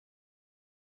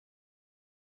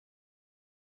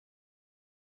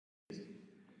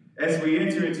As we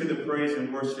enter into the praise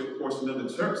and worship portion of the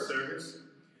church service,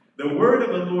 the word of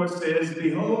the Lord says,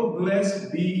 Behold,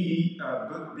 blessed ye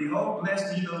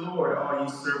the Lord, all ye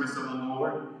servants of the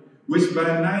Lord, which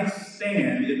by night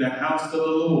stand in the house of the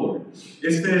Lord.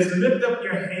 It says, Lift up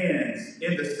your hands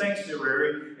in the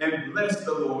sanctuary and bless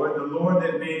the Lord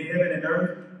that made heaven and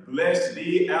earth. Blessed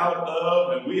be out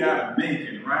of, and we are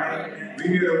making, right? We're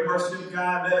here to worship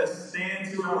God. Let us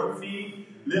stand to our feet,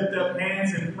 lift up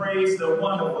hands, and praise the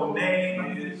wonderful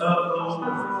name of the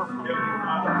Lord. Heavenly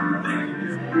Father, thank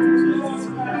you for Jesus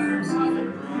for that mercy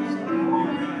and grace.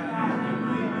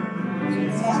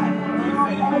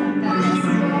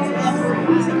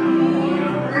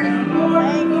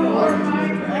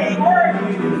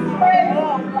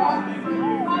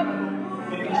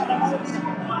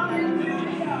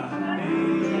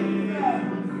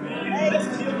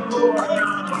 Let's give the Lord a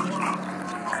round of applause.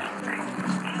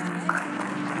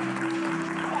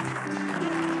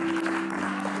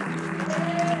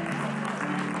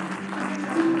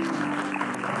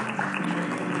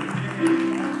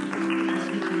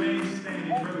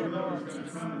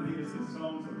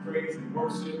 Praise and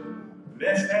worship.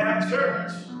 Let's have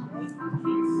church.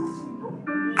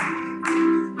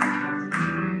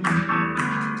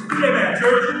 Amen.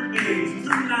 Church, page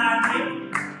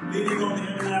 298. Leading on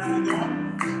the everlasting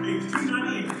God. Page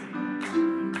 298.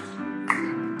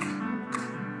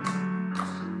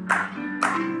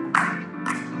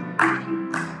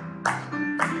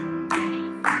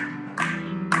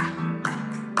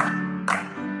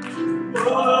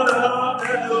 What a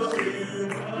fellowship,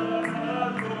 what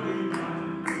a glory,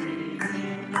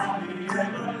 on the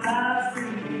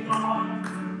everlasting God.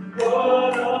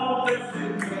 What a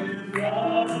blessing,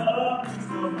 what a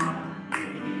peace of mind,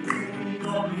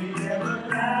 on the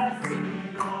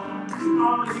everlasting God.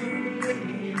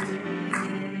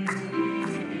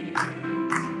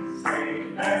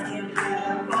 Say, that's a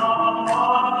good God.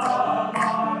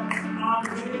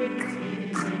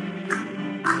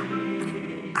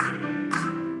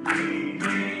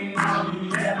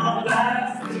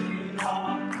 Everlasting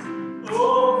God.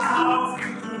 Oh, how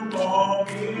sweet to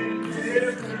walk in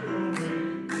His way.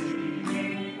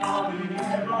 On the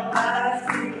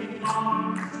everlasting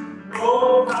God.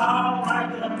 Oh, how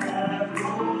bright the path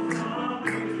goes from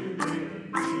day to day.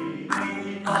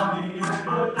 On the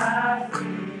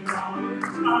everlasting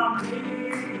God.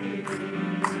 Amen.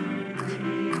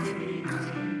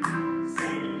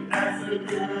 Sing, that's a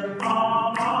good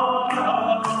God.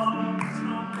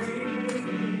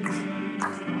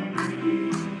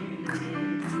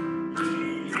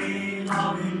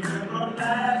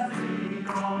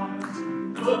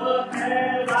 What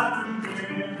have I to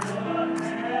give? What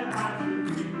have I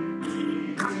to give?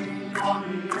 On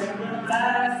the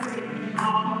everlasting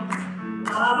arms,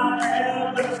 I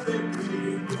have the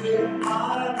victory with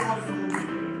my voice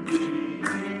will be.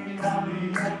 On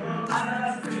the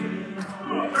everlasting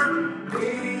arms,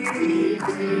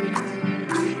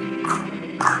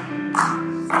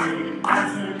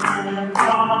 as a good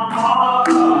God,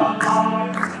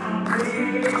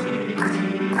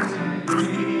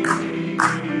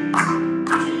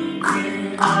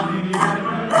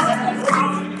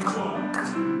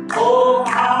 oh,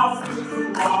 how sweet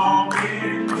to walk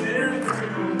in His way.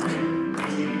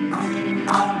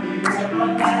 On the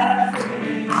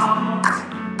everlasting arms,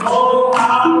 oh,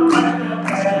 how bright the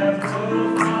path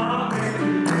goes from day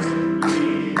to day.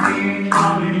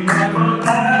 On the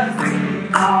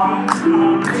everlasting arms,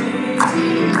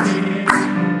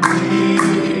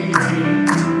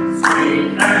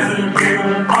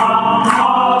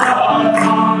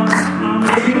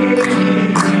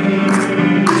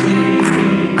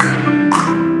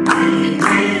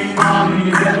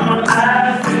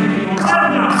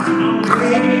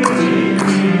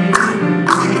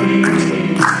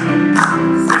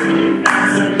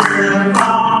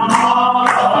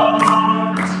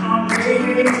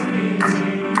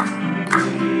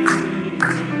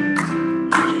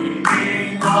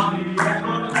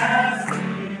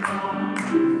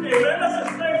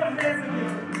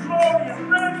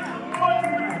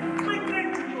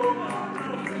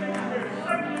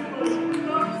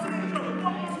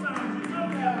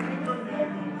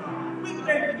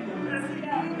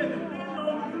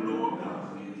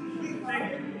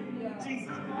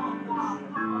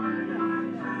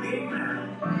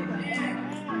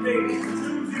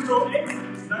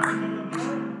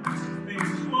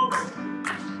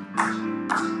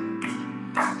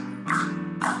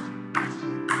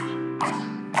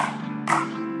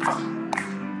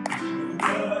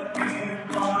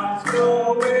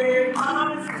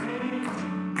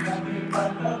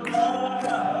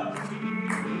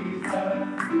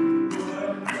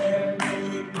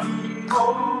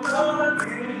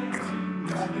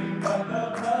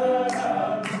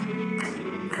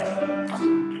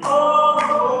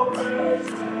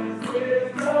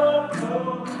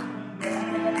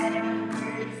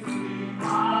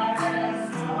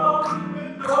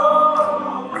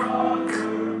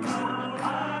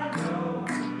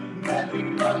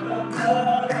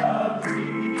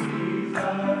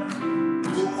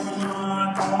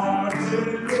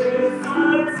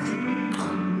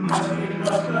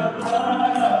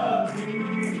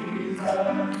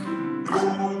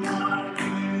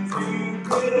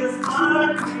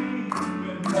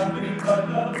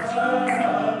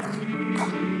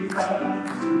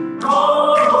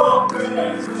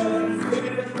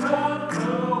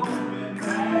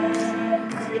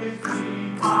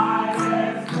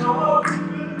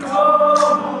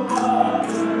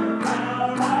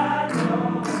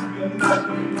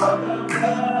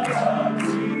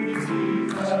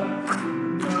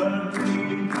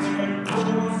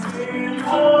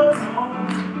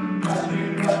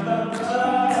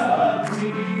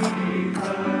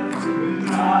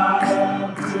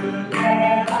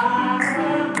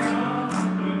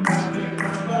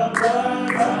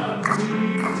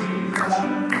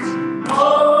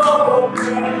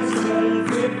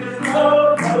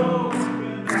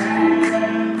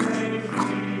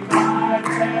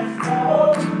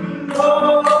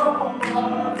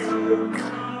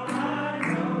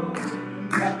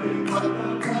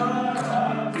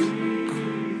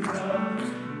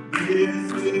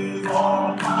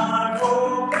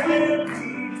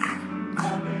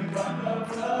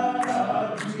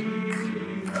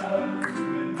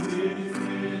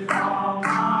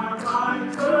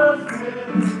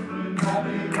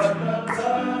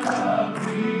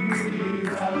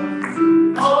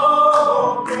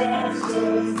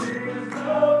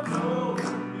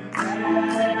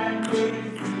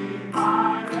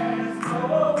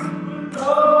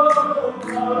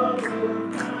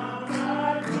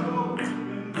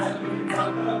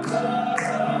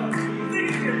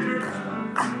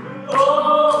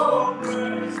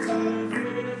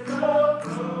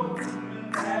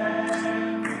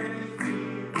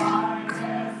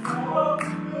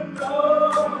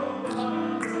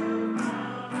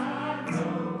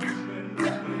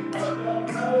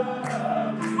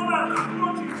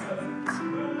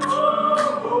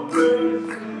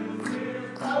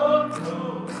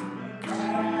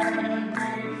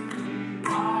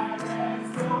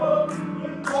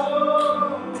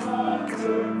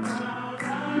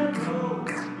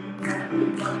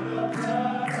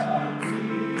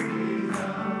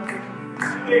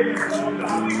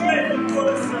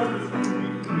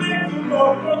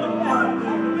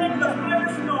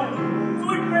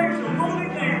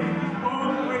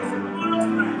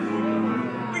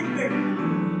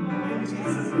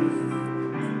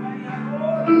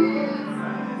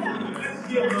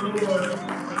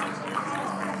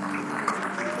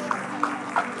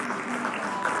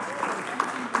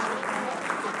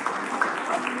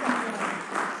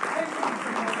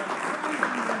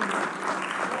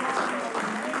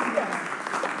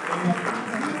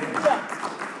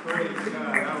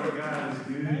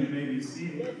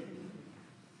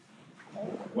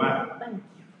 Wow.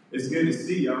 It's good to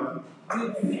see y'all.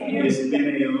 It's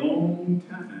been a long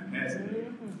time, hasn't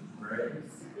it?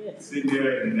 Right? Sitting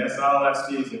there, and that's all I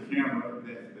see is a camera,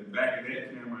 the back of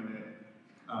that camera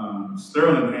that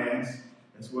Sterling has.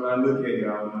 That's what I look at,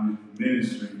 y'all, when I'm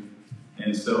ministering.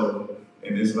 And so,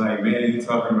 and it's like, man, you're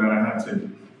talking about I have to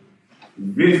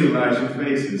visualize your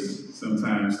faces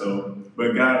sometimes. So,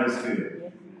 but God is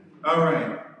good. All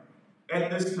right.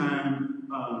 At this time,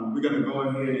 we're going to go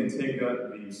ahead and take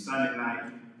up the Sunday night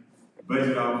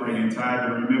budget offering and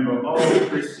tithe. And remember, all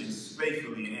Christians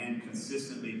faithfully and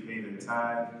consistently pay their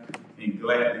tithe and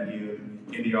gladly give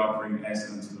in the offering as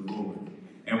unto the Lord.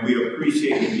 And we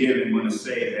appreciate the giving. I want to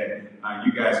say that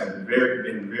you guys have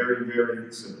been very,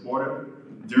 very supportive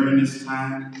during this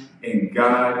time, and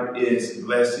God is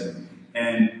blessing.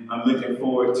 And I'm looking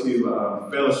forward to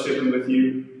fellowshipping with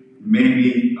you.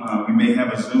 Maybe we may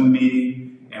have a Zoom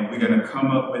meeting, and we're going to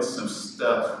come up with some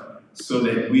stuff so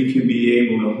that we can be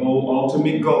able, the whole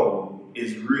ultimate goal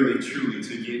is really, truly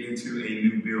to get into a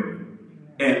new building.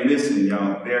 And listen,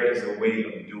 y'all, there is a way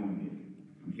of doing it.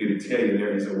 I'm here to tell you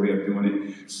there is a way of doing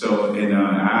it. So,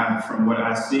 and from what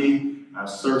I see, I've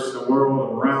searched the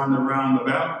world around and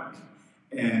roundabout,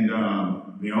 and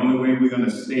the only way we're going to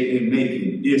stay in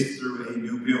making is through a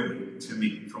new building, to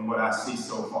me, from what I see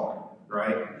so far,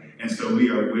 right? And so we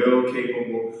are well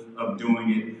capable of doing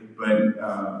it, but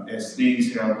as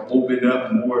things have opened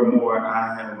up more and more,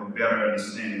 I have a better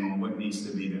understanding on what needs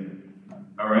to be done.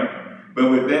 All right? But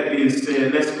with that being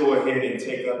said, let's go ahead and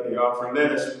take up the offering.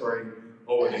 Let us pray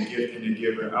over the gift and the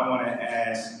giver. I want to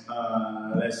ask,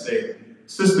 let's say,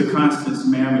 Sister Constance,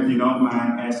 ma'am, if you don't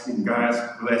mind asking God's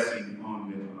blessing on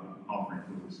the offering,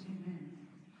 please.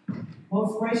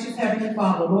 Most gracious Heavenly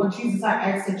Father, Lord Jesus, I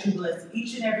ask that you bless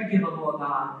each and every giver, Lord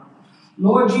God.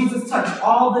 Lord Jesus, touch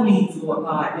all the needs, Lord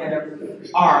God,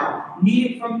 that are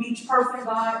needed from each person,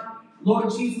 God.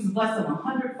 Lord Jesus, bless them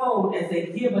 100-fold as they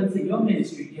give unto your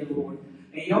ministry, dear Lord.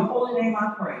 In your holy name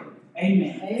I pray.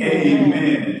 Amen.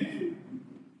 Amen.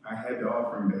 I had the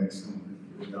offering back soon.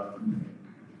 The offering back.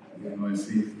 You want to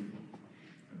see?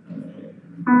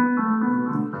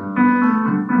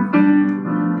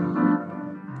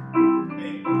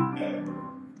 Amen.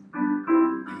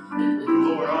 The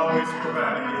Lord always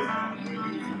provided.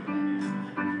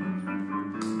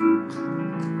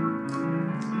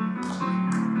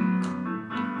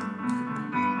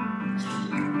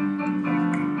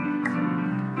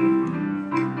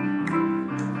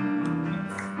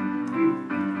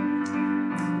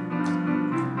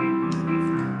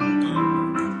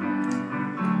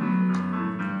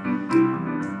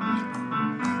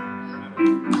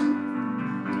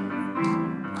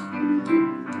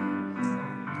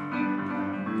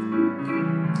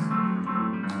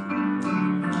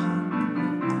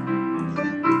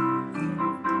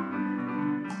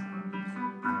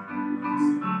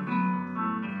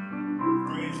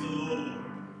 Praise the Lord.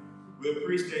 We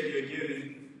appreciate your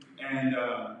giving. And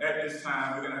at this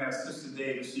time, we're going to have Sister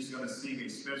Davis. She's going to sing a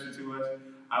special to us.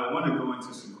 I want to go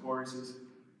into some choruses,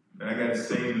 but I got to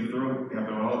save the throat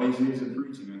after all these years of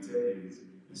preaching. I tell you,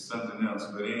 it's something else.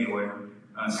 But anyway,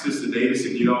 Sister Davis,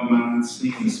 if you don't mind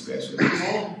singing special.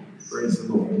 Praise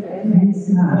the Lord. Amen.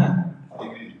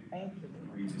 Amen. Thank you.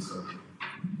 Read yourself.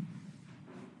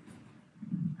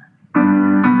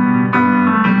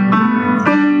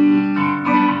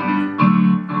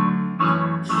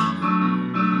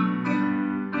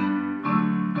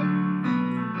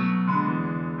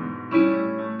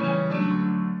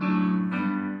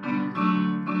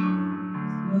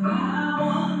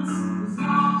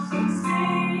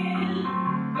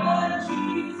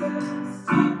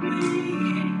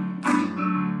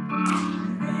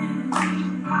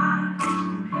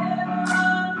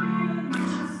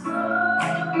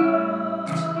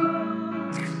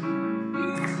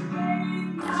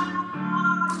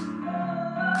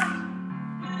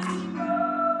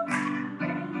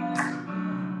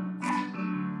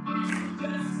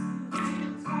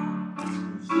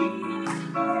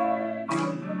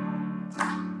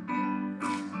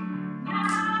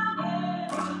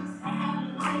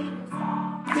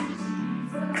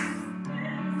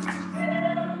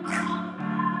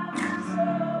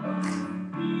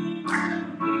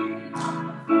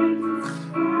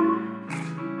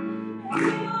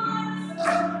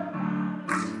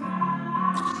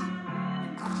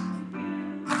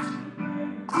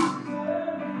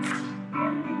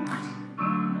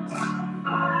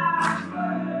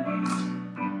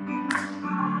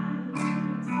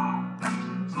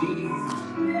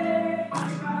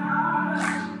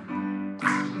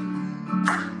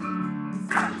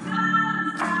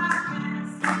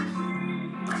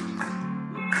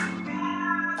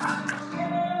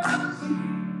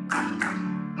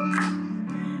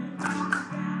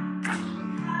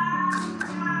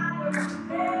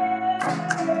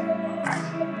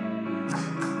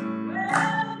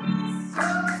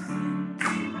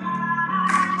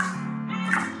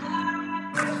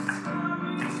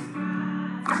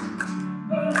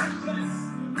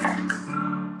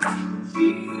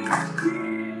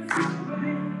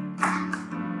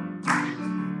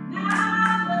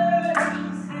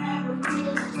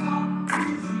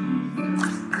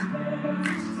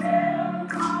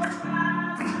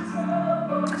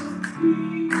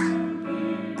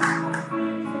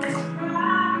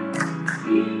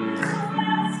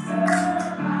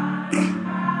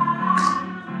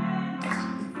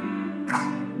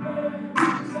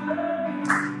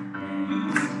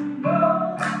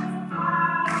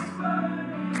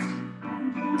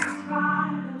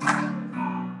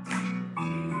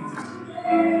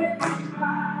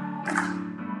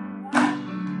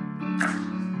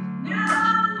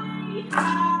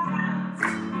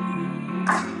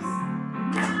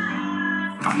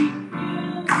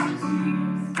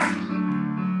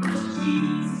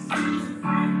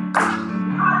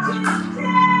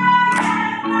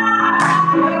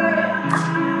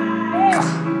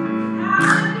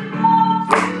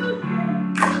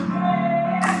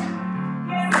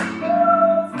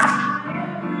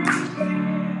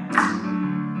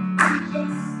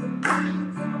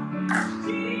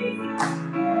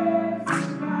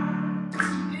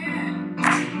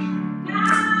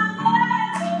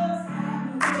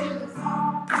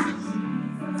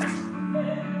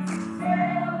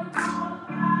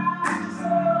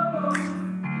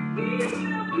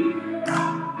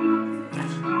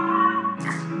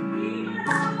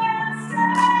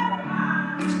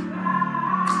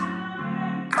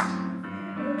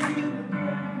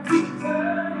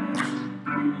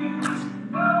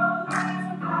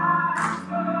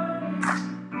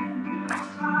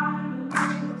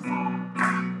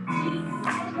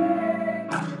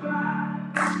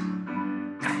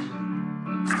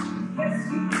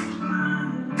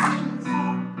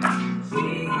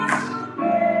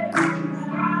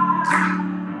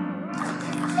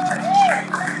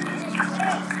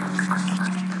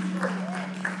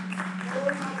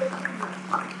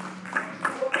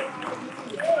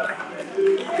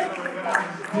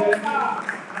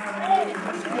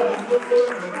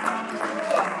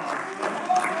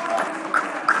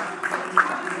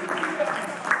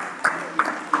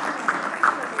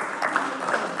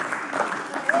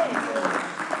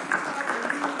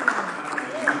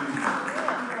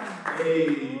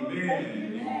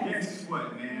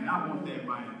 want that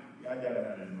mic. I gotta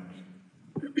have that mic.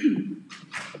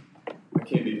 I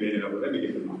can't be bending over. Let me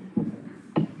get the mic.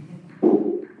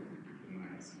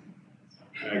 Nice.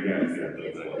 I got it.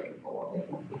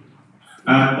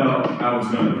 I thought I was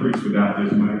going to preach without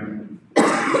this mic.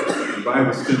 The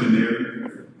Bible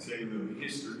seminary, tell you a little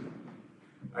history.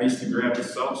 I used to grab the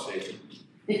salt shaker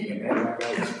and act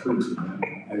like I was preaching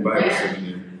at Bible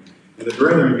seminary. And the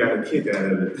brethren got a kick out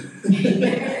of it.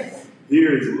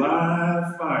 Here is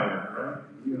live fire, right?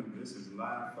 You know, this is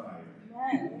live fire.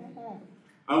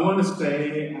 I want to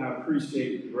say I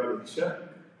appreciate Brother Chuck.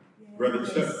 Brother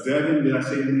Chuck Duggan, did I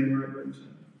say his name right, Brother Chuck?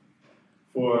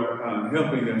 For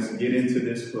helping us get into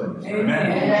this place.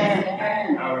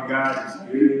 Amen. Our God is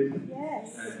good.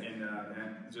 Yes.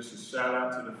 And just a shout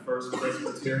out to the First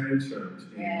Presbyterian Church.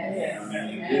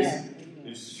 Yes.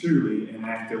 This is truly an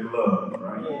act of love,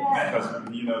 right?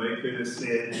 Because, you know, they could have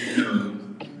said, you know,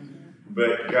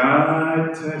 but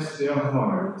God touched their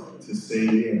heart to say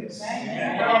yes.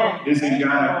 Amen. Isn't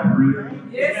God real?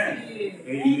 Yes, He is.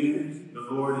 Amen. The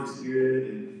Lord is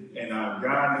good, and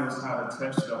God knows how to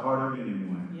touch the heart of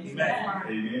anyone. Amen.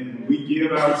 Amen. When we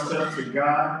give ourselves to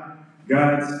God,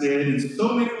 God said in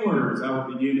so many words, I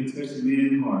will begin to touch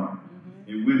men's heart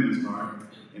and women's heart,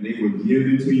 and they will give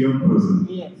into your bosom.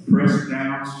 Yes. Press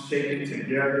down, shake it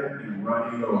together, and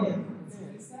run it over.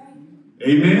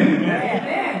 Amen?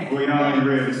 Amen. Well, y'all ain't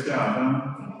ready to shout, huh?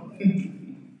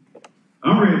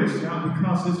 I'm ready to shout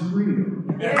because it's real.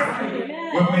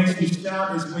 Yes. What makes you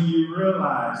shout is when you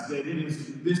realize that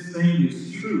this thing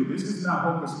is true. This is not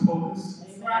hocus pocus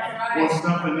or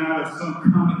something out of some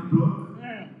comic book.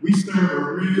 We serve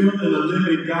a real and a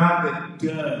living God that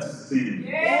does things.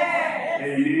 Yes.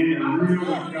 Amen. A real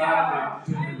God that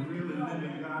does, a real and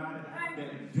living God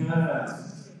that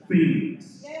does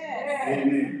things. Yes.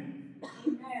 Amen.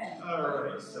 All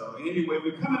right, so anyway,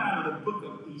 we're coming out of the book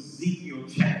of Ezekiel,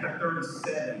 chapter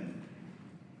 37.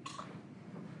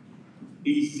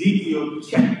 Ezekiel,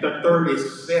 chapter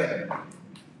 37.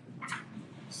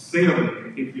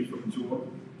 7, if you're from Georgia.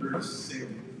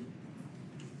 37.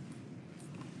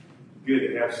 Good to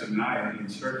have Shania in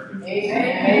church with us.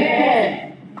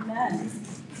 Amen.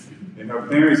 And her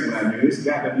parents are not here. This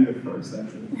got to be the first, I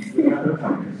think. Without her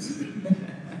parents.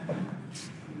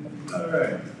 All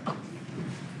right.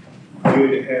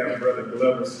 Good to have Brother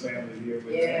Glover's family here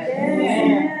with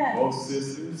us. Both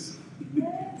sisters.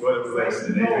 What a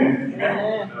blessing.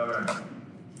 Amen. All right.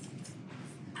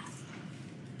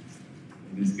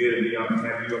 It's good to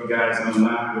have you guys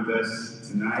online with us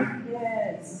tonight.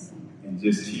 Yes. And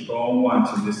just keep on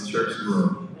watching this church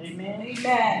grow. Amen.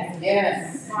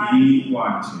 Yes. Keep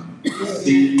watching. The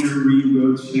scenery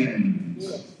will change.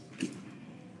 Yes.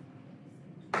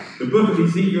 The book of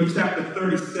Ezekiel, chapter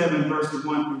 37, verses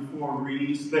 1 through 4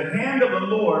 reads, "The hand of the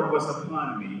Lord was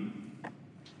upon me,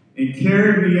 and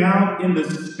carried me out in the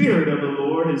spirit of the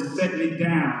Lord, and set me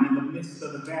down in the midst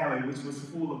of the valley, which was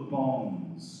full of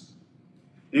bones,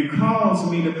 and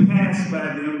caused me to pass by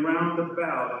them round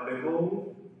about. And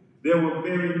behold, there were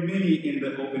very many in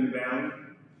the open valley,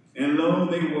 and lo,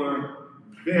 they were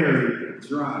very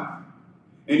dry.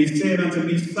 And he said unto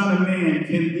me, Son of man,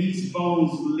 can these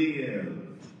bones live?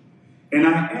 And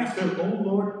I answered, O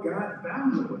Lord God, thou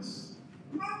knowest.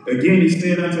 Again he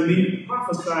said unto me,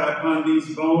 Prophesy upon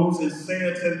these bones, and say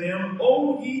unto them,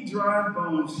 O ye dry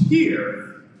bones,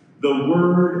 hear the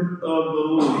word of the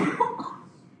Lord.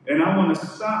 And I want to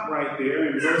stop right there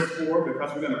in verse 4,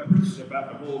 because we're going to preach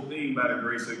about the whole thing by the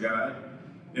grace of God.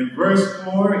 In verse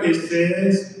 4, it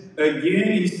says,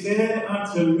 Again he said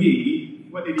unto me,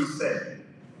 what did he say?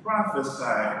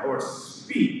 Prophesy, or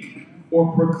speak,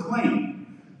 or proclaim.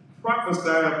 Prophesy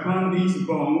upon these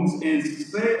bones, and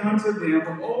say unto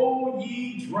them, O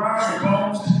ye dry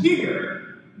bones,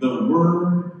 hear the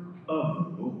word of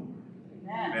the Lord.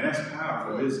 And that's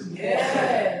powerful, isn't it?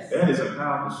 Yes. That is a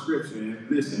powerful scripture.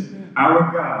 And listen,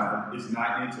 our God is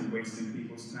not into wasting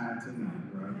people's time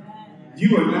tonight, right?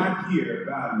 You are not here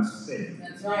by mistake.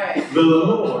 That's right. The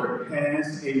Lord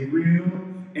has a real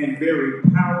and very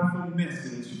powerful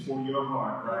message for your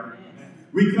heart, right?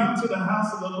 We come to the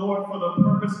house of the Lord for the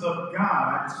purpose of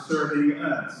God serving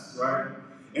us, right?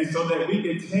 And so that we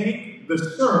can take the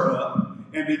serve up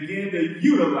and begin to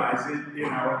utilize it in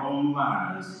our own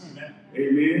lives.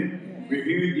 Amen. We're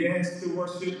here, yes, to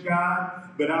worship God,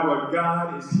 but our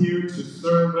God is here to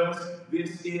serve us.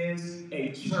 This is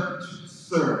a church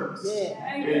service.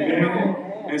 Amen.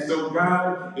 And so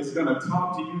God is going to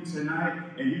talk to you tonight,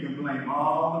 and you can blame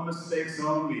all the mistakes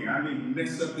on me. I mean,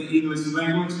 mess up the English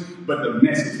language, but the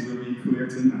message will be clear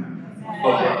tonight of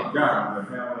what God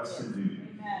will have us to do.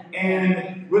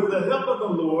 And with the help of the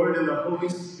Lord and the Holy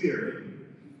Spirit,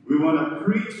 We want to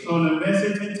preach on a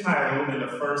message entitled in the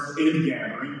first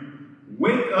in-gathering,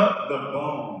 Wake Up the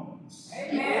Bones.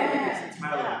 Amen. That's the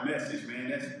title of the message, man.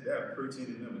 That's preaching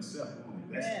in and of itself.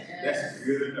 That's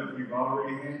good enough. We've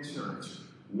already had church.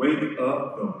 Wake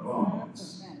up the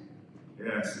bones.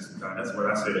 Yes, Sister Don, that's what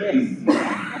I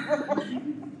said.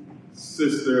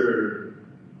 Sister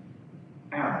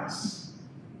Alice,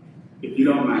 if you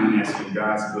don't mind asking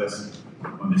God's blessing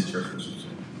on this church relationship.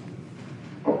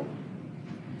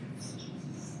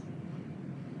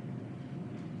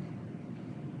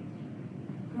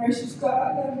 Gracious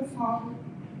God, Heavenly Father,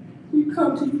 we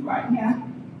come to you right now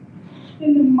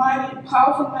in the mighty and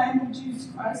powerful name of Jesus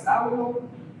Christ, our Lord.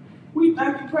 We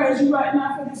thank and praise you right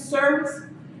now for this service.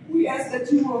 We ask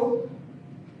that you will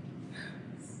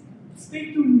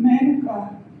speak through the man of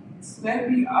God. Let it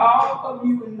be all of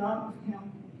you and none of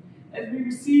him. As we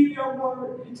receive your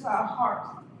word into our hearts,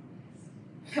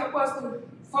 help us to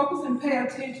focus and pay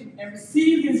attention and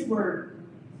receive this word.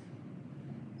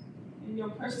 In your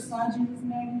precious Son, Jesus'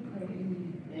 name, we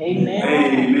pray. Amen.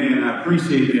 Amen. I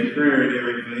appreciate that prayer and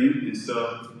everything. And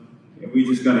so we're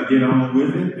just going to get on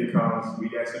with it because we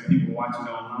got some people watching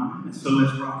online. And so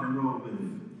let's rock and roll with it.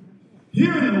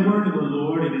 Here in the word of the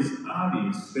Lord, it is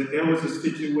obvious that there was a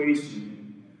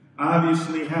situation.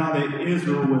 Obviously, how that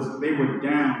Israel they were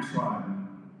downtrodden.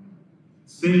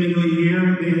 Seemingly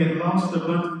here, they had lost a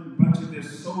bunch of their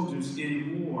soldiers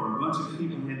in war. A bunch of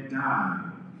people had died.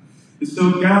 And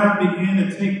so God began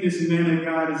to take this man of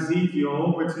God, Ezekiel,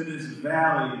 over to this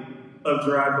valley of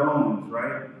dry bones,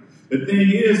 right? The thing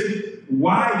is,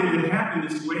 why did it happen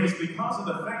this way? It's because of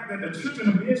the fact that the children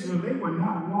of Israel, they were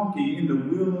not walking in the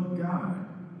will of God.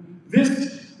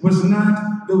 This was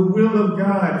not the will of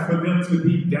God for them to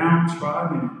be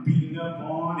downtrodden and beaten up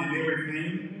on and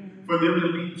everything, for them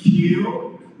to be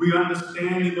killed. We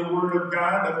understand in the Word of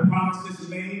God the promises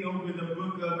made over in the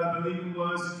book of, I believe it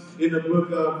was, in the book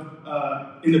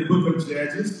of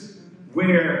Judges,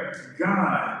 where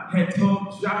God had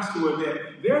told Joshua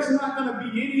that there's not going to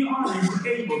be any armies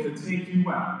able to take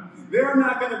you out. There are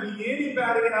not going to be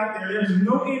anybody out there. There's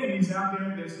no enemies out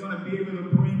there that's going to be able to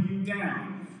bring you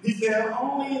down. He said,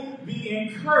 only be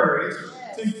encouraged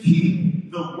to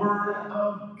keep the Word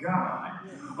of God.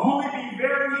 Only be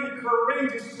very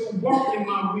courageous to walk in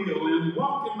my will and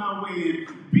walk in my way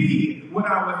and be what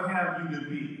I would have you to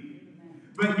be.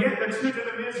 But yet the children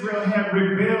of Israel had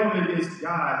rebelled against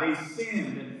God. They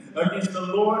sinned against the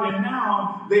Lord, and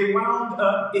now they wound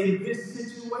up in this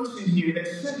situation here that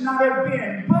should not have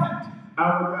been. But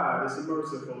our God is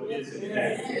merciful, isn't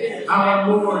it? Our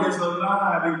Lord is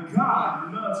alive, and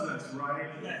God loves us, right?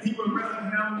 He would rather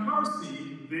have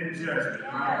mercy than judgment,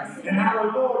 right? And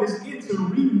our Lord is into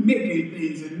remaking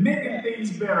things and making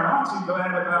things better. Aren't you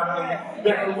glad about that?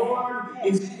 That the Lord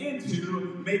is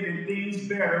into making things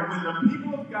better. When the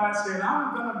people of God said,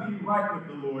 I'm going to be right with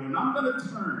the Lord, and I'm going to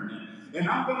turn, and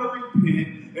I'm going to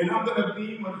repent, and I'm going to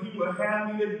be what He will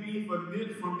have me to be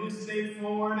from this day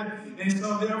forward. And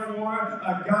so therefore,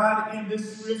 God in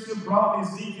this scripture brought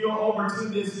Ezekiel over to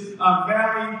this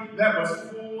valley that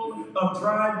was full of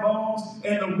dry bones.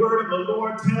 And the word of the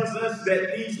Lord tells us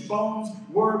that these bones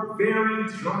were very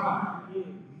dry.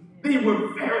 They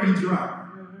were very dry.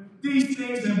 These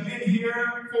things have been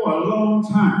here for a long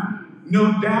time.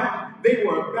 No doubt they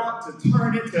were about to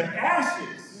turn into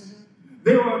ashes.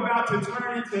 They were about to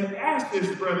turn into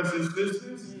ashes, brothers and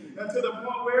sisters, to the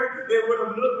point where it would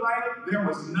have looked like there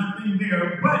was nothing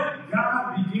there. But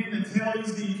God began to tell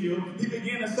Ezekiel, He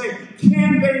began to say,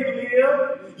 can they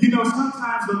live? You know,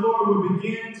 sometimes the Lord will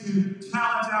begin to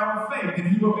challenge our faith, and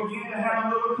He will begin to have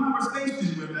a little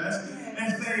conversation with us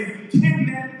and say, can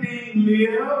that thing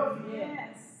live?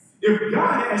 Yes. If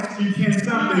God asks you, can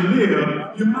something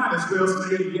live, you might as well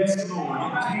say, yes, Lord,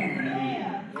 it can live.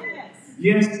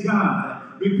 Yes,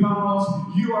 God,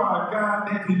 because you are a God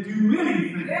that can do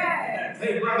anything. Yes.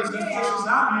 Hey, brothers and sisters,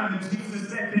 I am the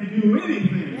Jesus that can do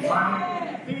anything,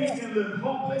 right? Things can look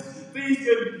hopeless, things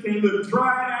can look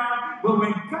dried out, but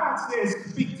when God says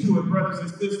speak to it, brothers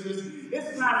and sisters,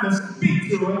 it's time to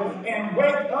speak to it and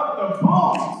wake up the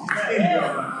bones in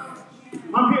your life.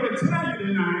 I'm here to tell you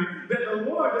tonight that the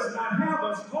Lord does not have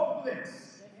us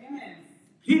hopeless.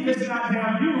 He does not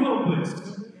have you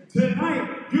hopeless. Tonight,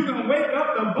 you're going to wake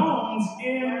up the bones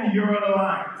in your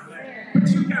life. But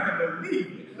you got to believe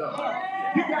it, though.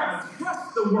 You got to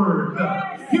trust the word, though.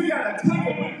 You got to take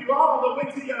it with you all the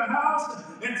way to your house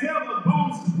and tell the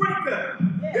bones, wake up.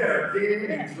 They're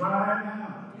dead and dried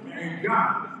out. And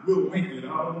God will wake it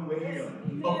all the way up.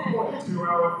 according to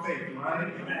our faith,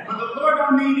 right? But the Lord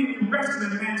don't need any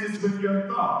wrestling matches with your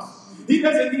thoughts. He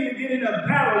doesn't need to get in a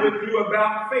battle with you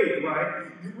about faith, right?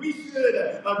 We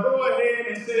should go ahead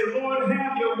and say, Lord,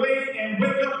 have your way and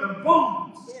wake up the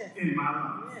bones in my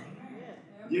life.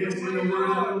 Yes, in the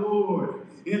word of the Lord.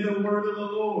 In the word of the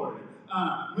Lord.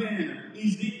 When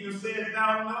Ezekiel said,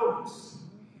 thou knowest,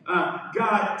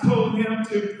 God told him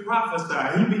to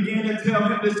prophesy. He began to tell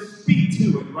him to speak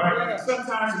to it, right?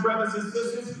 Sometimes, brothers and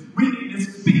sisters, we need to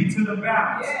speak to the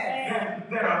battles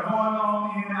that are going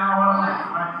on in our life,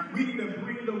 right? We need to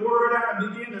bring the word out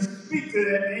and begin to speak to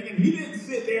that thing. And he didn't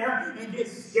sit there and get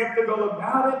skeptical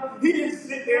about it. He didn't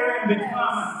sit there and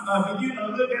begin to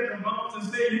look at the bones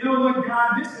and say, you know what, God,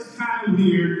 this is kind of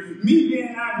weird. Me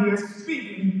being out here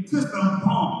speaking to some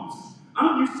bones.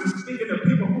 I'm used to speaking to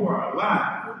people who are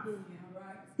alive.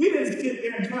 He didn't sit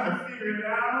there and try to figure it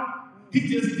out. He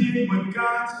just did what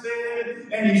God said,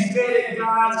 and he said it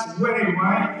God's way,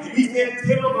 right? He said,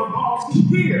 tell the bones,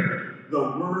 hear the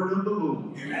word of the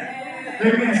Lord.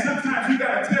 Amen. Sometimes you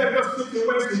got to tell your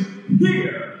situation,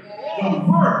 hear the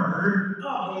word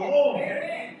of the Lord.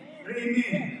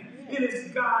 Amen. It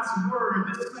is God's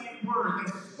word, this same word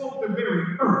that spoke the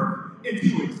very earth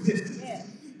into existence.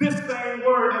 This same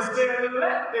word that said,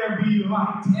 let there be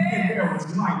light, and there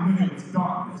was light when it was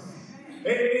darkness.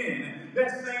 Amen.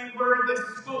 That same word that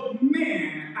spoke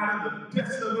man out of the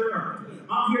depths of the earth.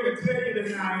 I'm here to tell you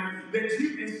tonight that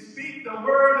you can speak the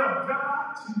word of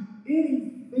God to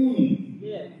anything.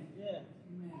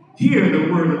 Hear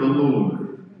the word of the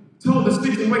Lord. Told the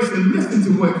situation, listen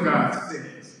to what God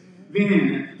says.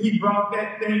 Then he brought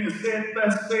that thing and said,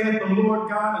 thus saith the Lord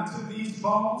God unto these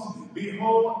bones,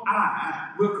 behold, I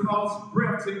will cause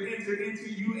breath to enter into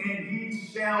you, and ye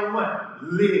shall what?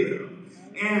 Live.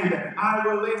 And I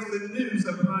will lay sinews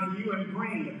upon you, and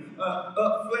bring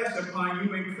up flesh upon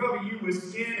you, and cover you with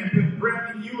skin, and put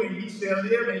breath in you, and ye shall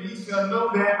live, and ye shall know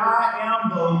that I am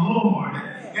the Lord.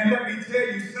 And let me tell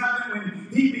you something, when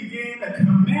he began to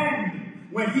command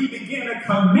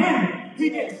it, he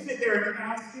didn't sit there and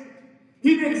ask it.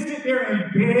 He didn't sit there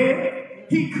and beg.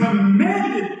 He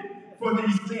commanded for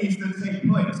these things to take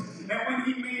place. And when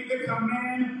he made the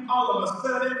command, all of a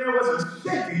sudden there was a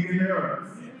shaking in the earth.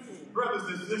 Brothers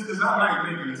and sisters, I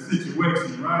like making a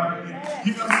situation, right?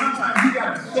 You know, sometimes you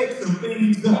got to shake some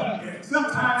things up.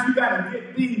 Sometimes you got to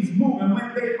get things moving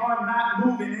when they are not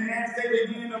moving. And as they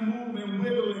begin to move and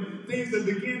wiggle, and things will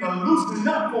begin to loosen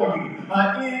up for you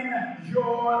in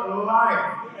your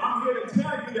life. I'm here to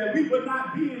tell you that we would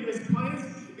not be in this place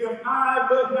if I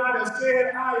would not have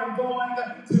said I am going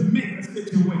to make a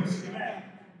situation.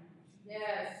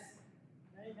 Yes.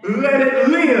 Let it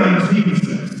live,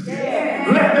 Jesus.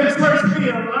 Let the church be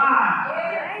alive.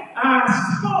 I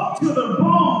spoke to the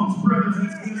bones, brothers and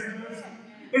sisters,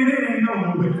 and it ain't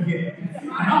over with yet.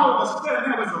 And all of a sudden,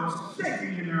 there was a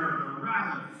shaking in the earth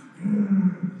around,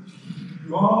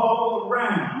 all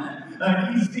around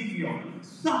Ezekiel.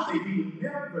 Something he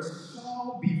never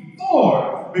saw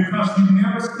before. Because you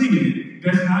never seen it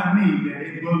does not mean that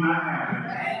it will not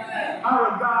happen.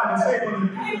 Our God is able to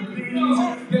do things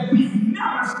that we've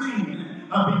never seen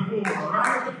before,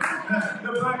 right?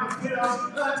 The Bible tells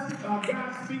us, God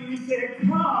speaking, he said, come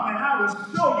and I will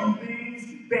show you things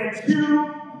that you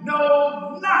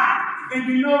know not. And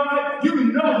you know what? You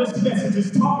know this message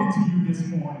is talking to you this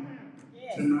morning,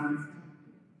 tonight.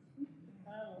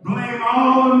 Blame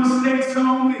all the mistakes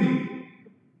on me.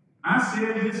 I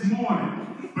said this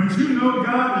morning, but you know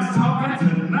God is talking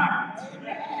tonight.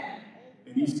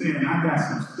 And he's saying, I got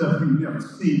some stuff you've never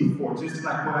seen before, just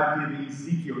like what I did in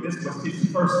Ezekiel. This was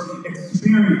his first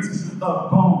experience of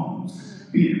bones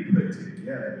being put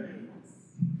together.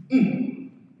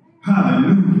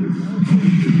 Hallelujah.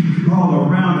 All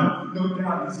around him, no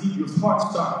doubt Ezekiel's heart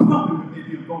started pumping within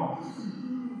him, going,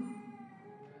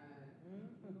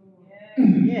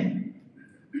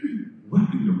 what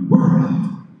in the world?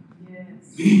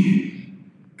 Man,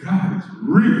 God is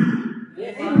real.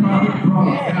 Probably brought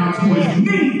him down to his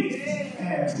knees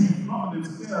as he humbled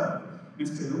himself and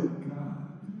said, oh God.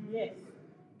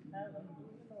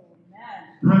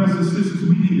 Brothers and sisters,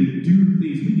 we need to do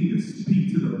things. We need to speak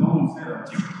to the bones that are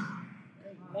dry.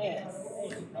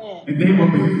 And they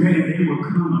will be ready. They will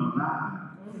come alive.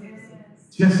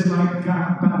 Just like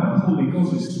God by the Holy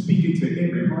Ghost is speaking to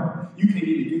every heart. You can't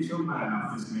even get your mind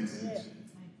off this message.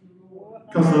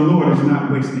 Because the Lord is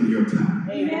not wasting your time.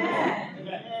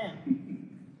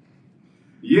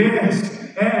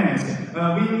 Yes, as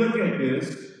we look at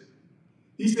this,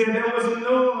 he said there was a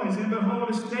noise, and behold,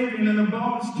 a shaking, and the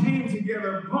bones came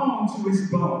together, bone to his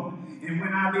bone. And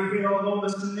when I beheld, lo, the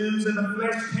sinews and the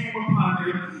flesh came upon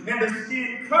them, and the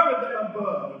skin covered them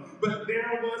above. But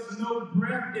there was no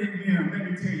breath in them.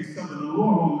 Let me tell you something. The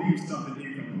Lord won't leave something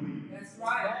incomplete. That's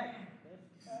right.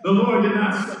 The Lord did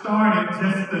not start it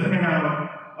just to have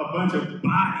a bunch of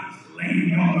bodies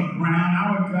laying on the ground.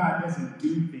 Our God doesn't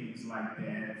do things like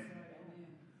that.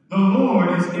 The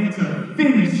Lord is into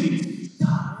finishing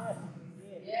stuff.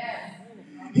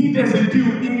 He doesn't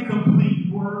do incomplete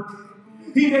work.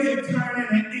 He doesn't turn in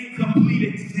an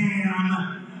incomplete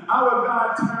exam. Our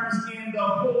God turns in the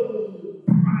whole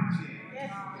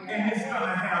project. And it's going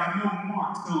to have no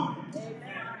marks on it.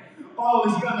 All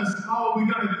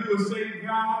we're going to do is say,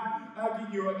 God, I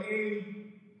give you an A+.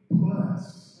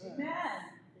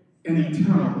 An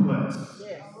eternal plus.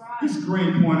 This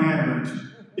grade point average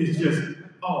is just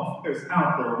off. It's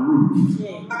out the roof.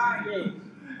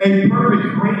 A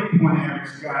perfect grade point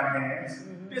average God has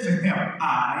doesn't have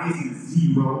I's and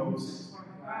zeros.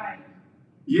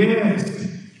 Yes,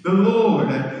 the Lord,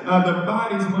 the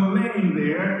bodies were laying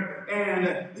there,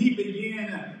 and he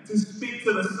began to speak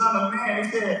to the Son of Man.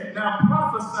 He said, now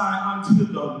prophesy unto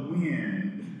the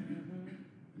wind.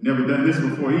 Never done this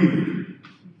before either.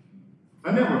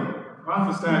 I never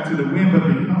prophesied to the wind, but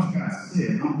because God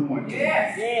said, I'm going to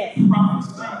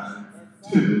prophesy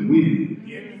to the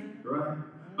wind. Right?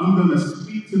 I'm going to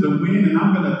speak to the wind, and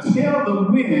I'm going to tell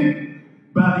the wind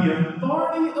by the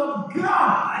authority of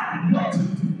God what to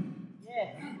do.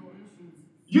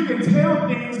 You can tell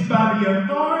things by the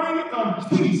authority of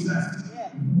Jesus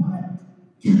what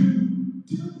to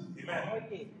do.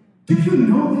 Do you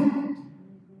know that?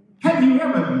 Have you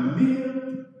ever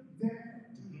lived that?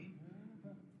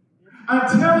 I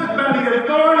tell it by the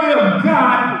authority of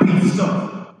God, be so.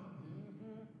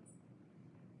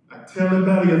 I tell it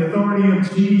by the authority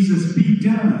of Jesus, be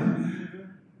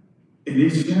done. And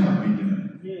it shall be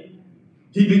done.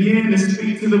 He began to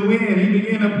speak to the wind. He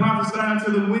began to prophesy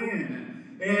to the wind.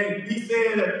 And he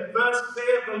said, thus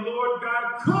saith the Lord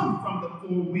God, come from the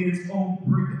four winds, O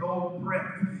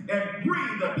breath, and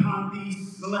breathe upon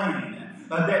these slain,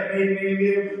 that they may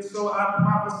live. So I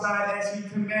prophesied as he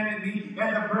commanded me,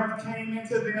 and the breath came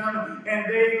into them, and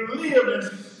they lived and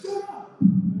stood up.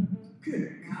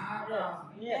 Good God.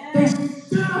 They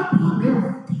stood up on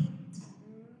their feet.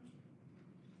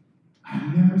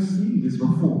 I've never seen this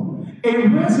before. A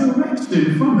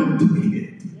resurrection from the dead.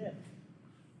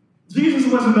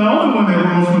 Jesus wasn't the only one that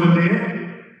rose from the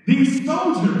dead. These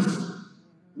soldiers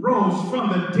rose from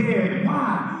the dead.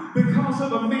 Why? Because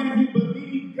of a man who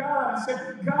believed God and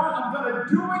said, God, I'm going to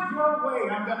do it your way.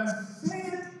 I'm going to say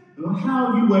it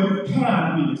how you would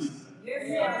have me to say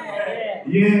it.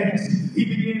 Yes. He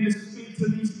began to speak to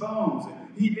these bones.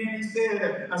 He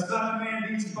said, Son of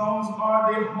man, these bones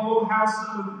are the whole house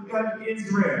of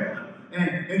Israel.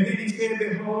 And then he said,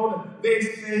 behold, they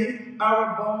say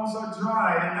our bones are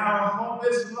dried and our hope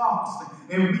is lost,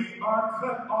 and we are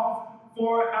cut off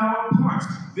for our parts.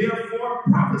 Therefore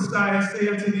prophesy and say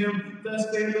unto them, thus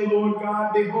saith the Lord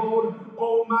God, behold,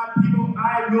 O my people,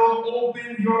 I will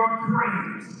open your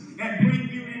graves and bring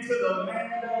you into the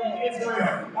land of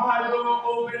Israel. I will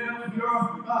open up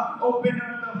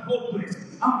the hopeless.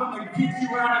 I'm going to get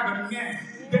you out of the mess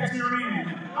that you're in.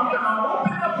 I'm going to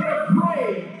open up your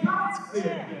grave. God said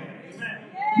that.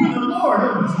 When the Lord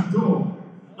opens the door,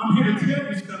 I'm here to tell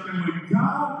you something. When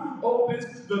God opens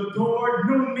the door,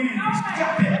 no man can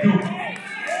shut that door.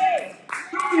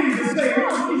 No man can say, oh,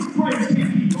 these crazy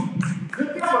people. The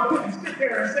devil couldn't sit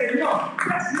there and say, no,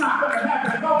 that's not going to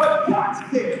happen. No, but God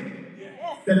said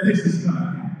that this is going to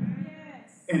happen.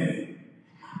 And it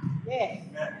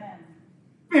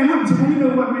man, I'm telling you,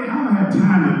 know what, man? I don't have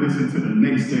time to listen to the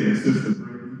naysayers, Sister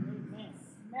Brittany.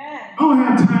 I don't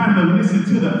have time to listen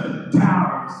to the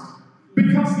doubters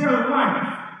because their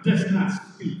life does not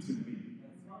speak to me.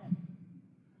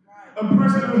 A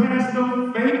person who has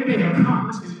no faith, they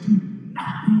accomplish and do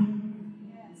nothing.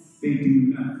 They do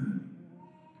nothing.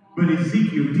 But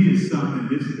Ezekiel did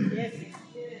something this day.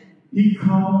 He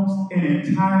caused an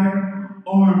entire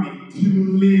army to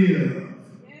live.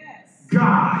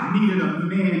 God needed a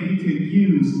man he could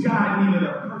use. God needed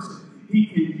a person he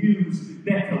could use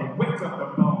that could wake up the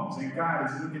bones. And God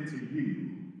is looking to you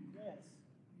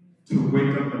to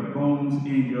wake up the bones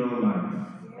in your life.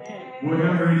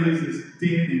 Whatever it is that's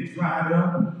dead and dried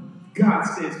up, God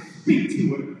says, speak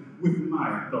to it with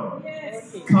my authority.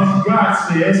 Because God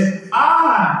says,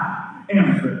 I am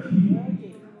the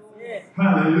king.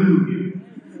 Hallelujah.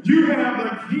 You have the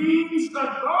king's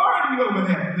authority over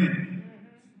that thing.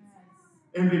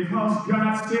 And because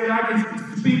God said I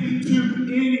can speak to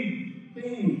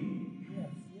anything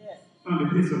under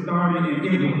his authority and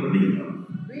it will live.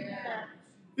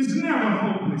 It's never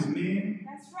hopeless, man.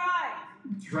 That's right.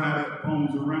 Dried up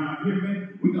bones around here,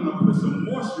 man. We're going to put some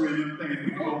moisture in them things.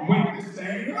 We're going to wake this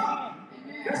thing up.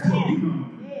 That's what we're going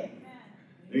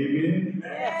to do. Amen?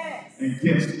 Yes. And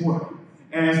guess what?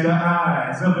 As the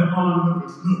eyes of the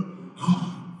onlookers look,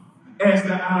 as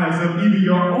the eyes of even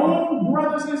your own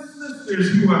brothers and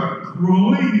sisters who are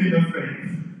growing in the faith,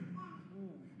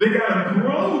 they got to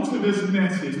grow to this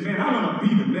message. Man, I want to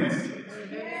be the message.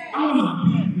 I want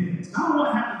to be this. I don't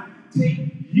want to have to take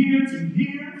years and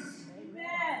years.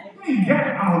 I ain't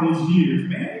got all these years,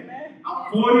 man.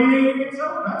 I'm 48 years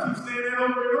old. I keep saying that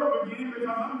over and over again because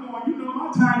I'm going,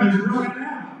 my time is running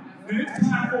out. And it's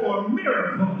time for a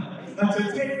miracle to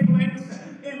take place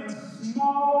in a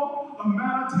small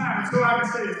amount of time. So I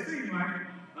can say it seems like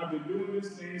I've been doing this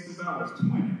thing since I was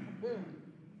 20.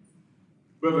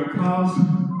 But because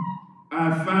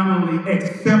I finally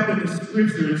accepted the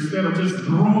scripture instead of just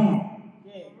growing,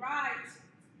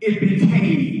 it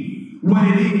became what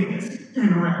it is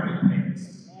in rapid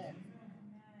pace.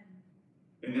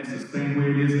 And that's the same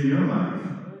way it is in your life.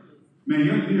 Man,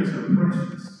 your years are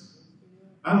precious.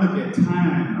 I look at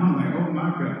time, I'm like, oh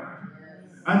my God.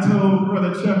 I told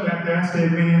Brother Chuck out there, I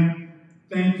said, man,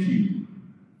 thank you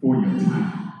for your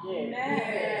time.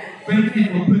 Thank you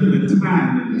for putting the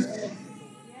time in this.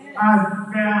 I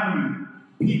value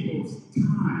people's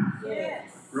time.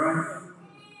 Right?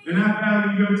 And I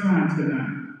value your time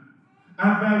tonight.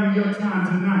 I value your time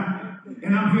tonight.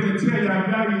 And I'm here to tell you I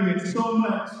value it so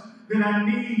much that I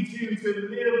need you to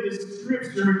live this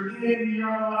scripture in your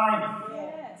life.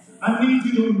 I need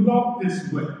you to walk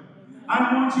this way.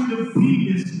 I want you to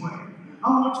be this way. I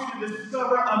want you to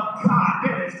discover a God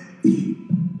that is deep.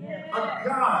 A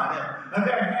God that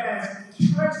has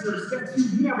treasures that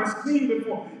you've never seen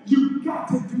before. You've got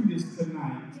to do this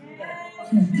tonight.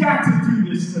 You've got to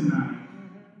do this tonight.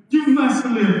 You must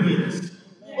live this.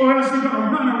 Or else you're going to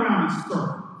run around in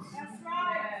circles.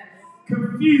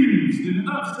 Confused and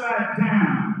upside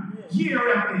down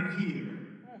year after year.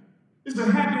 It's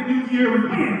a happy new year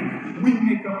when we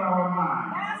make up our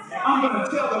mind. I'm going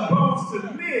to tell the bones to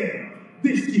live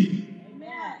this year.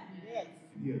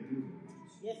 He'll do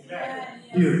it.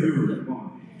 He'll do it for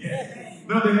me.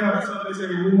 Now they have something they say,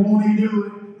 well, won't he do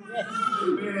it?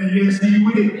 Man, yes, he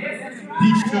will. He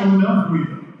showed up with it.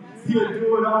 He'll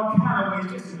do it all kind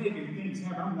of ways, just making things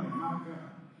happen. I'm like, my God.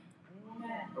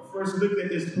 I first looked at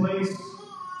this place.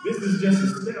 This is just a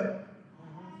step.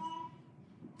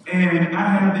 And I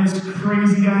had these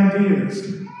crazy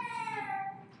ideas.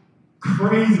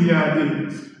 Crazy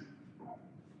ideas.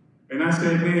 And I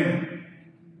said, man,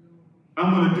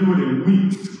 I'm going to do it in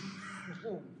weeks.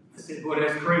 I said, boy,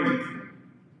 that's crazy.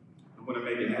 I'm going to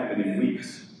make it happen in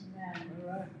weeks.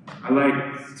 I like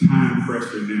time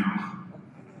pressure now.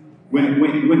 When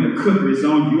the cooker is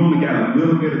on, you only got a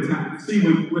little bit of time. See,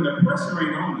 when the pressure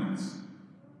ain't on us,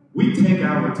 we take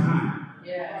our time.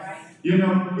 You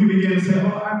know, we begin to say,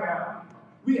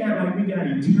 we act like we got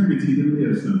eternity to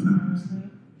live sometimes.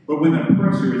 But when the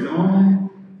pressure is on,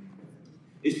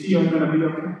 is she going to be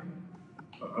okay?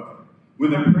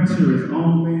 When the pressure is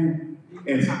on, man,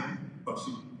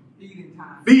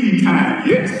 feeding time.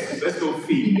 Yes, let's go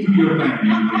feed. Do your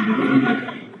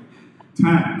thing.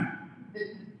 Time.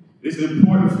 It's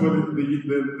important for the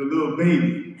little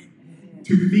baby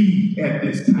to feed at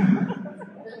this time.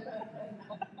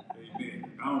 Amen.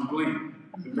 I don't blame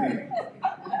the baby.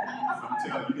 I'm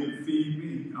telling you, didn't feed me.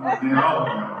 I was there all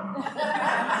around.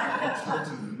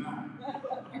 Churches or not.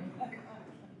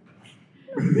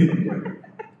 But anyway,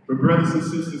 but brothers and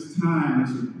sisters, time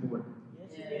is important.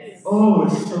 Oh,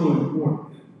 it's so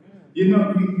important. You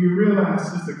know, you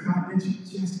realize, Sister Cotton, that you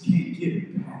just can't get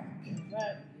it back.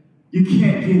 You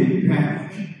can't get it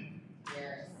back.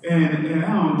 And I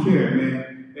don't care, man.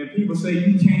 And people say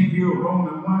you can't build Rome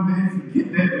in one day. Forget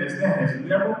that mess. That has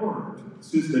never worked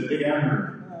since the day I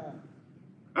heard.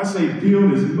 I say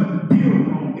build Rome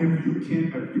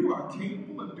if you are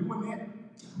capable of doing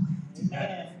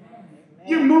that.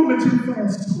 You're moving too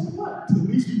fast. So what? At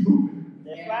least you're moving.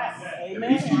 That's right. At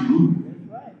least you're moving.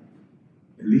 That's right.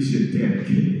 At least you're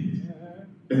dedicated.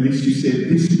 At least you said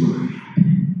this is going to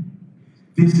happen.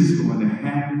 This is going to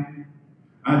happen.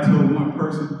 I told one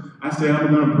person, I said,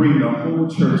 I'm going to bring the whole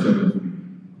church up with me.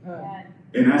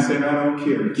 And I said, I don't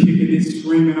care. Kicking and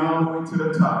screaming all the way to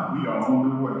the top. We are on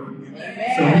the way.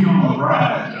 Amen. So we on the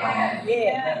ride.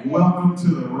 Yeah. Welcome to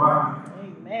the ride.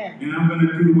 Amen. And I'm going to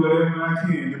do whatever I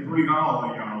can to bring all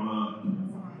of y'all up.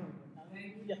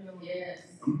 Yes.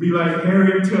 I'm going to be like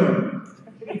Harriet Tubman.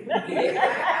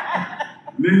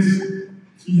 Listen,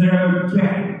 she had a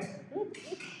cat.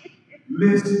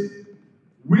 Listen,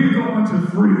 we're going to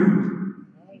freedom.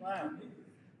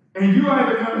 And you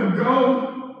either gonna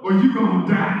go or you gonna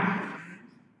die.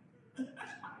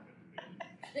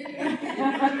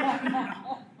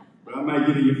 But I might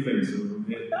get in your face a little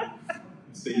bit.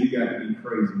 Say you got to be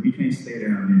crazy. We can't stay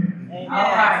down there. All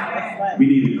right. We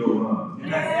need to go up.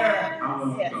 Yes, I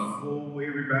want the whole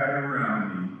everybody around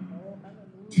me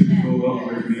to go up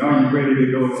with me. Are you ready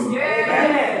to go up?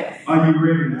 Yes. Are you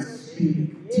ready to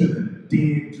speak to the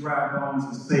dead, dry bones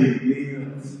and say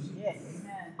live? Yes.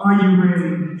 Are you ready?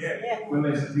 Yes. Well,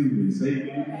 let's do this.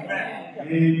 Amen.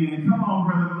 Amen. Come on,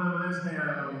 brother. Let's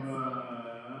have.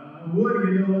 What do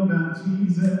you know about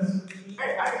Jesus?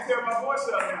 Hey, I can tear my voice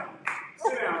up now.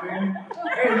 Sit down, man.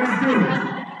 Hey, let's do it.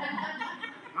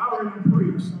 I already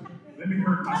preached. Let me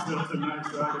hurt myself tonight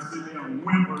so I can sit down and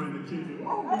whimper in the kitchen.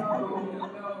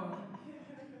 Oh,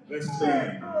 let's stand.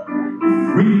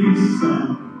 We need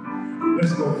some.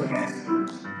 Let's go fast.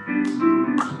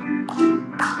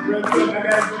 Real quick, I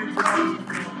got to do drums.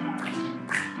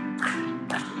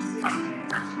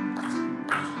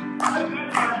 How did that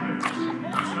happen?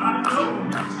 I know.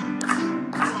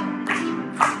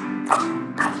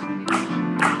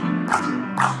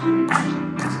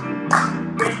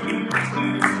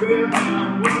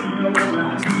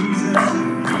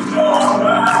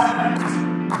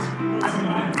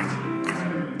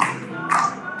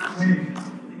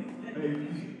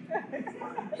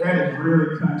 That is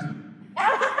really country.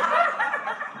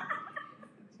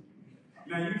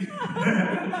 Now you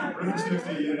can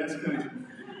say, yeah, that's country.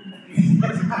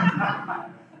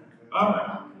 All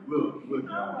right, look,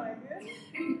 y'all.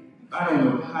 I don't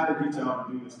know how to get y'all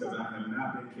to do this because I have not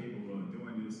been capable of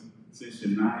doing this since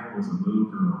Shania was a little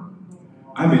girl.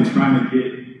 I've been trying to get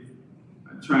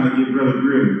Brother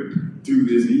Greer to do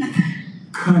this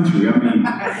country. I mean,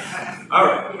 all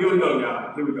right, here we go,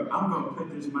 y'all. Here we go. I'm going to put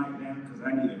this mic down because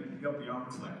I need to help y'all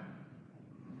clap.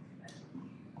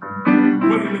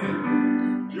 Wait a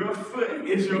minute. Your foot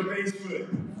is your bass foot.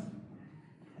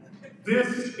 This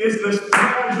is the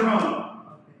snare drum.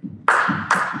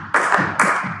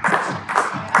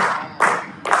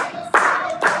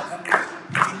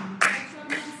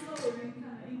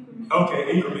 Okay,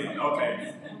 increment.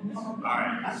 Okay. All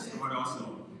right. What else?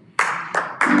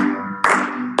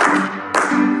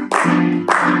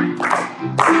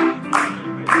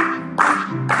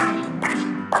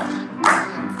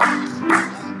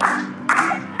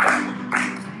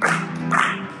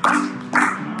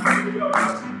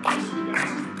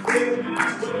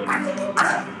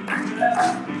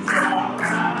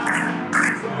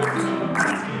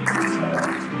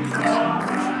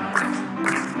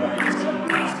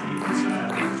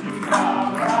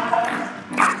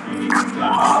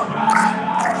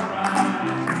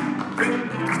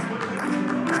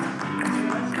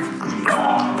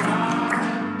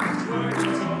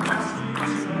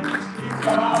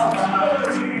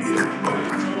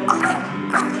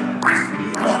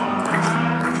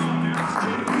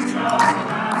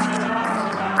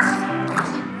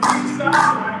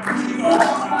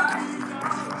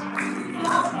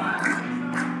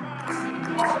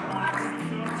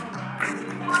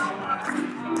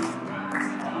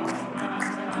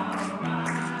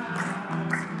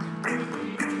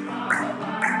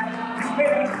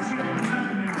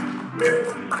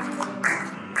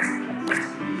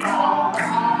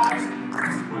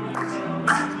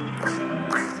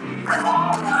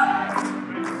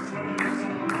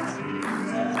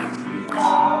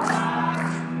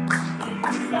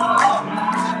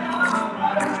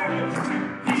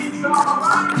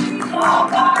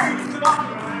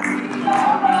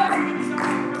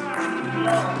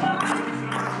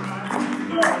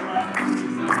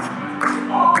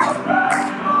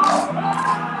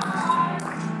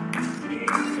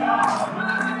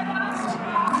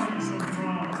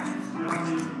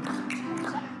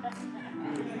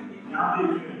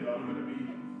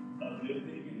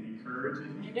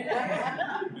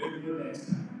 Maybe the next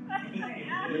time.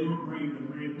 They will bring the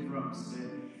red drum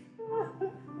set.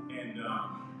 And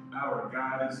our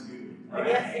God is good.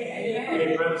 Right?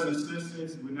 Hey, brothers and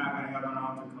sisters, we're not going to have an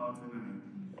altar call tonight.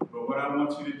 But what I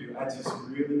want you to do, I just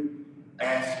really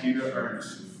ask you to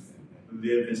earnestly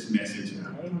live this message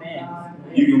out. Amen.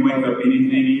 You can wake up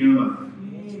anything in your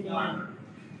life.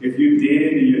 If you're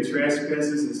dead in your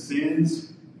trespasses and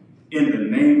sins, in the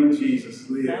name of Jesus,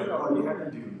 live. All you have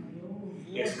to do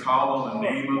is call on the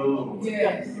name of the Lord.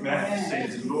 Yes. You have to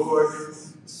say, Lord,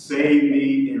 save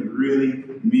me and really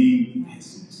mean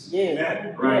business.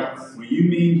 Yeah. Right? Yes. When you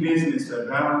mean business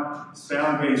about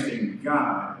salvation,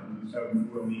 God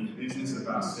will mean business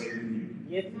about saving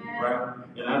you. Yes. Right?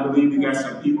 And I believe you got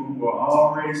some people who are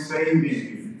already saved in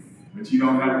you, but you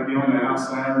don't have to be on the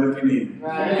outside looking in.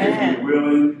 Right. If you're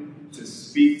willing to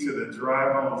speak to the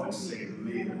dry bones and say,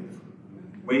 live.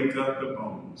 Wake up the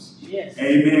bones. Yes.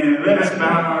 Amen. Let us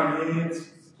bow our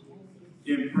heads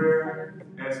in prayer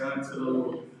as unto the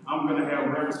Lord. I'm going to have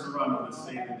Reverend Serrano to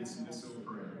say the dismissal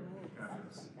prayer. God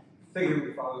bless. Thank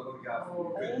you, Father, Lord God,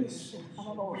 for your goodness.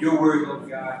 Your word, Lord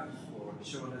God, for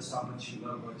showing us how much you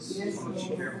love us, how much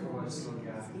you care for us, Lord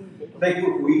God. Thank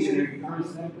you for each and every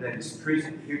person that is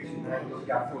present here tonight, Lord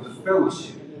God, for the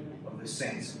fellowship of the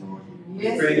saints, Lord.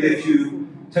 We pray that you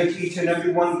touch each and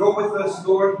every one. Go with us,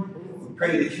 Lord. We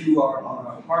pray that you are on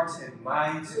our hearts and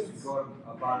minds as we go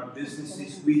about our business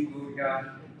this week, Lord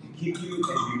God, to keep you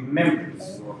in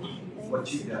remembrance, Lord, of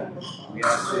what you've done. We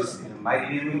ask this in the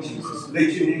mighty name of Jesus.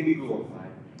 Let your name be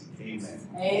glorified. Amen.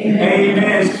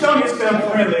 Amen. Show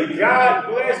yourself friendly. God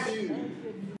bless you.